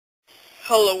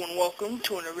Hello and welcome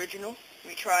to an original.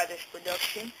 We try this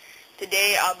production.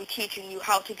 Today I'll be teaching you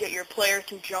how to get your player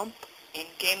to jump in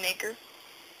GameMaker.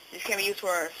 This can be used for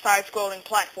a side-scrolling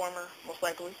platformer, most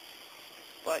likely.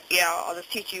 But yeah, I'll just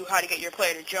teach you how to get your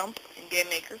player to jump in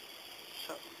GameMaker.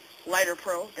 So, light or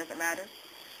pro, doesn't matter.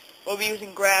 We'll be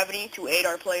using gravity to aid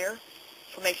our player,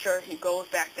 so make sure he goes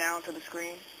back down to the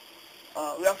screen.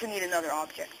 We also need another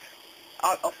object,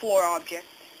 a floor object.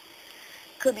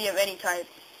 Could be of any type,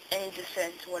 any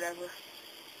descent, whatever.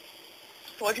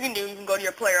 So what you can do, you can go to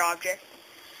your player object.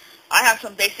 I have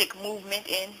some basic movement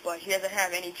in, but he doesn't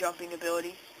have any jumping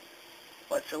ability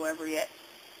whatsoever yet.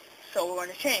 So we're going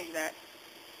to change that.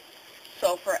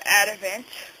 So for add event,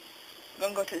 we're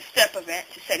going to go to the step event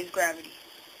to set his gravity.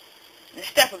 The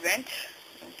step event,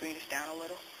 let me bring this down a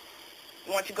little.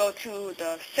 You want to go to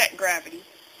the set gravity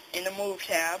in the move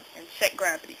tab and set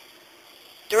gravity.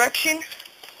 Direction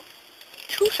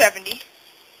 270,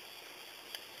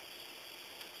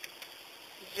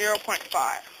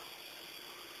 0.5.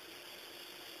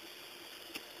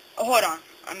 Oh, hold on.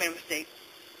 I made a mistake.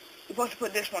 You're supposed to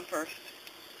put this one first.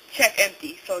 Check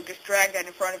empty. So just drag that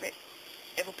in front of it.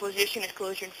 If a position is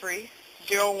collision free,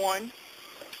 0, 1,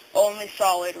 only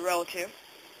solid relative.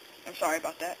 I'm sorry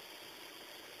about that.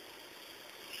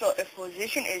 So if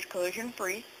position is collision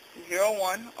free, 0,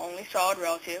 1, only solid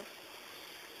relative.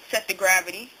 Set the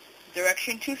gravity,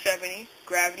 direction 270,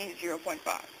 gravity 0.5.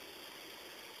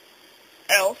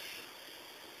 Else,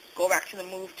 go back to the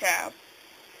move tab.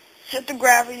 Set the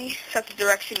gravity, set the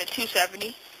direction to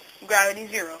 270, gravity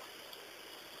 0.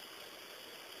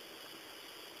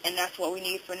 And that's what we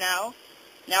need for now.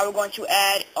 Now we're going to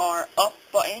add our up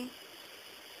button.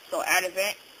 So add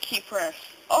event, key press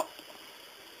up.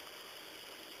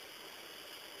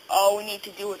 All we need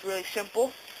to do is really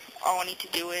simple. All we need to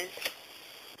do is,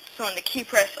 so in the key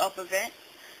press up event,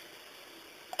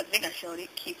 I think I showed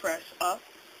it, key press up.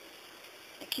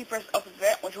 The key press up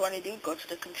event, what you want to do, go to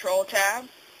the control tab,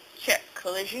 check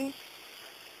collision,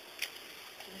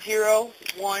 0,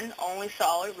 1, only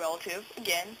solid, relative,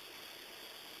 again.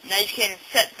 Now you can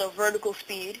set the vertical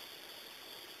speed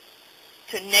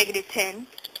to -10.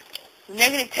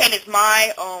 -10 is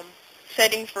my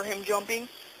settings for him jumping.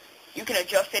 You can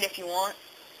adjust it if you want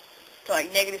to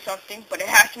like negative something, but it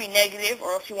has to be negative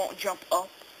or else he won't jump up.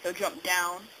 He'll jump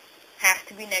down. Has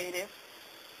to be negative.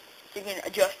 So you can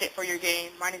adjust it for your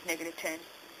game. Mine is -10.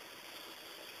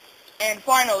 And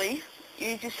finally, you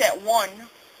need to set one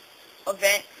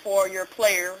event for your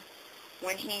player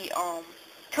when he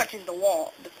touches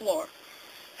the floor.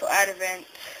 So add event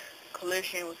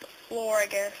collision with the floor, I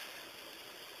guess.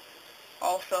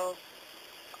 Also,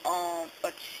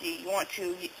 let's see, you want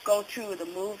to go to the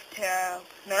move tab,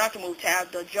 no, not the move tab,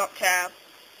 the jump tab,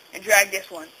 and drag this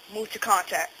one, move to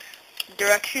contact,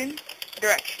 direction,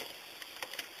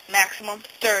 maximum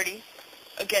 30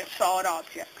 against solid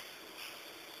objects.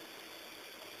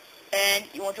 And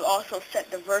you want to also set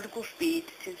the vertical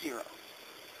speed to 0.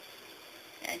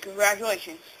 And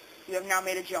congratulations, you have now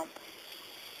made a jump.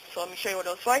 So let me show you what it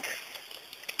looks like.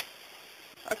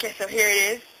 Okay, so here it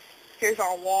is. Here's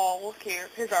our wall here.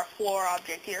 Here's our floor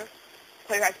object here.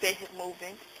 Player has basic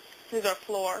movement. Here's our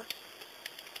floor.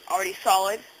 Already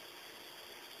solid.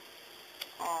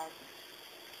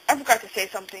 I forgot to say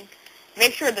something.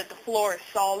 Make sure that the floor is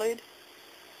solid.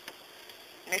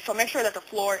 So make sure that the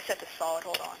floor is set to solid.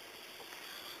 Hold on.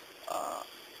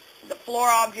 The floor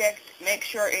object, make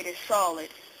sure it is solid.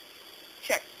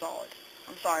 Check solid.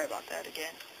 I'm sorry about that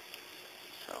again.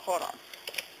 So hold on.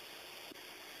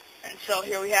 And so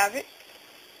here we have it.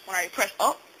 When I press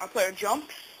up, our player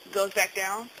jumps, goes back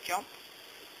down, jump,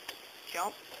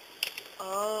 jump.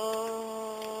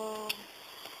 Oh,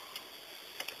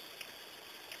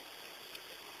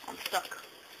 I'm stuck.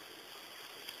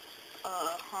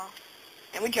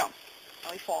 And we jump,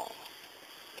 and we fall,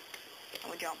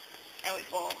 and we jump, and we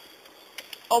fall.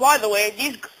 Oh, by the way,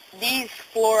 these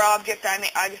floor objects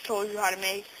I just told you how to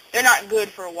make, they're not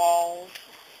good for walls.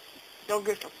 They're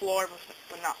good for floor,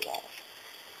 but not walls.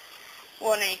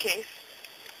 Well, in any case,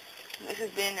 this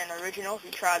has been an original. If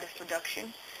you try this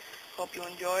production, hope you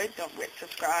enjoyed. Don't forget to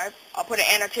subscribe. I'll put an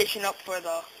annotation up for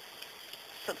the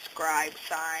subscribe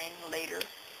sign later.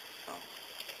 So,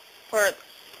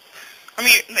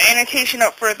 the annotation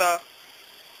up for the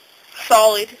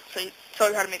solid. So you tell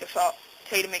you how to make a solid.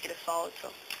 Tell you to make it a solid.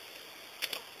 So.